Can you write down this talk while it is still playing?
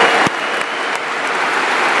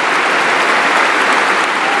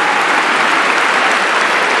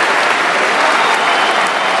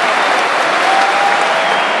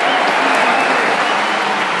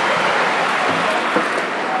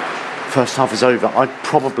first half is over, I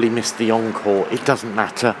probably missed the encore. It doesn't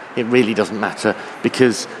matter. It really doesn't matter,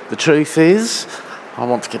 because the truth is, I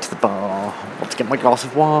want to get to the bar. I want to get my glass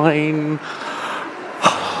of wine.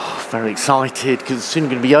 Very excited, because it's soon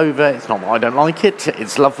going to be over. It's not that I don't like it.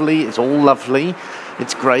 It's lovely. It's all lovely.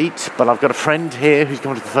 It's great. But I've got a friend here who's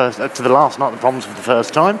going to the last night of the Proms for the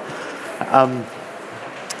first time. And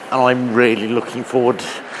I'm really looking forward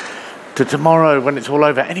to tomorrow when it's all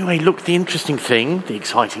over. Anyway, look, the interesting thing, the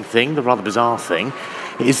exciting thing, the rather bizarre thing,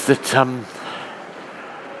 is that on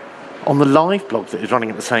the live blog that is running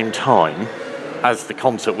at the same time as the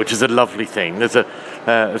concert, which is a lovely thing, there's a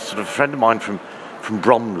sort of friend of mine from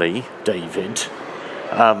Bromley, David,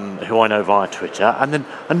 who I know via Twitter, and then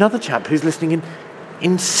another chap who's listening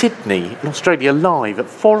in Sydney, in Australia, live at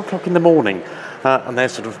 4 o'clock in the morning, and they're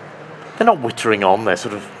not whittering on, they're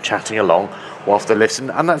sort of chatting along whilst they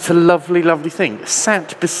listen, and that's a lovely, lovely thing.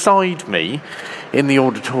 Sat beside me in the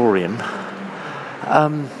auditorium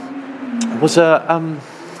was a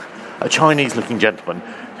Chinese-looking gentleman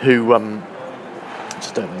who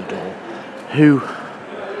just opened the door, who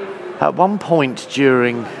at one point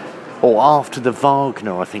during or after the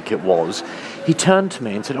Wagner, I think it was, he turned to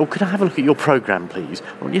me and said, "Oh, could I have a look at your programme, please?"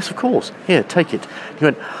 I went, "Yes, of course. Here, take it." He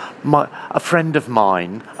went, a friend of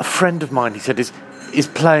mine, he said, is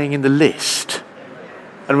playing in the list.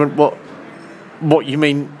 And I went, what you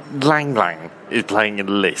mean Lang Lang is playing in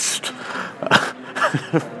the list?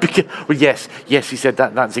 Well, yes, he said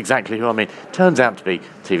that's exactly who I mean. Turns out to be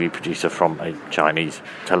TV producer from a Chinese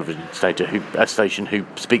television station who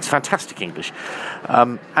speaks fantastic English,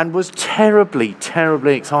 and was terribly,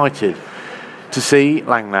 terribly excited to see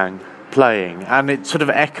Lang Lang playing. And it sort of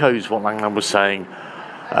echoes what Lang Lang was saying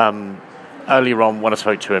earlier on when I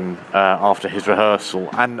spoke to him after his rehearsal.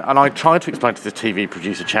 And I tried to explain to the TV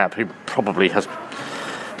producer chap, who probably has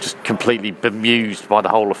just completely bemused by the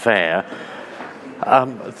whole affair,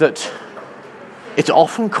 that it's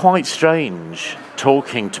often quite strange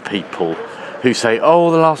talking to people who say,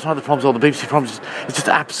 "Oh, the last night of the Proms or the BBC Proms, it's just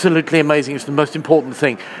absolutely amazing, it's the most important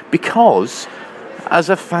thing." Because as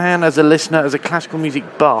a fan, as a listener, as a classical music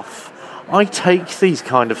buff, I take these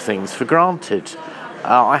kind of things for granted.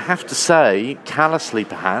 I have to say, callously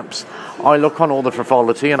perhaps, I look on all the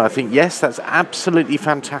frivolity and I think, yes, that's absolutely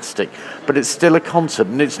fantastic, but it's still a concert,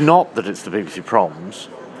 and it's not that it's the BBC Proms,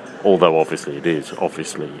 although obviously it is,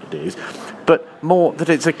 but more that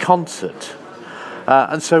it's a concert.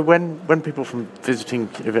 And so when people who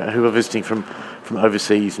are visiting from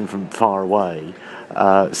overseas and from far away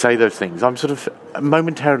say those things, I'm sort of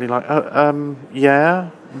momentarily like,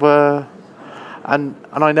 and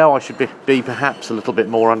I know I should be perhaps a little bit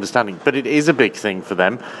more understanding, but it is a big thing for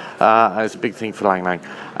them, and it's a big thing for Lang Lang,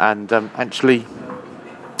 and actually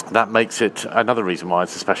that makes it another reason why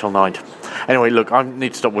it's a special night. Anyway, look, I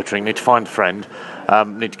need to stop wittering, need to find a friend,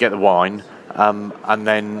 need to get the wine, and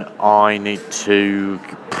then I need to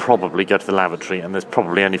probably go to the lavatory, and there's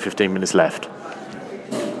probably only 15 minutes left.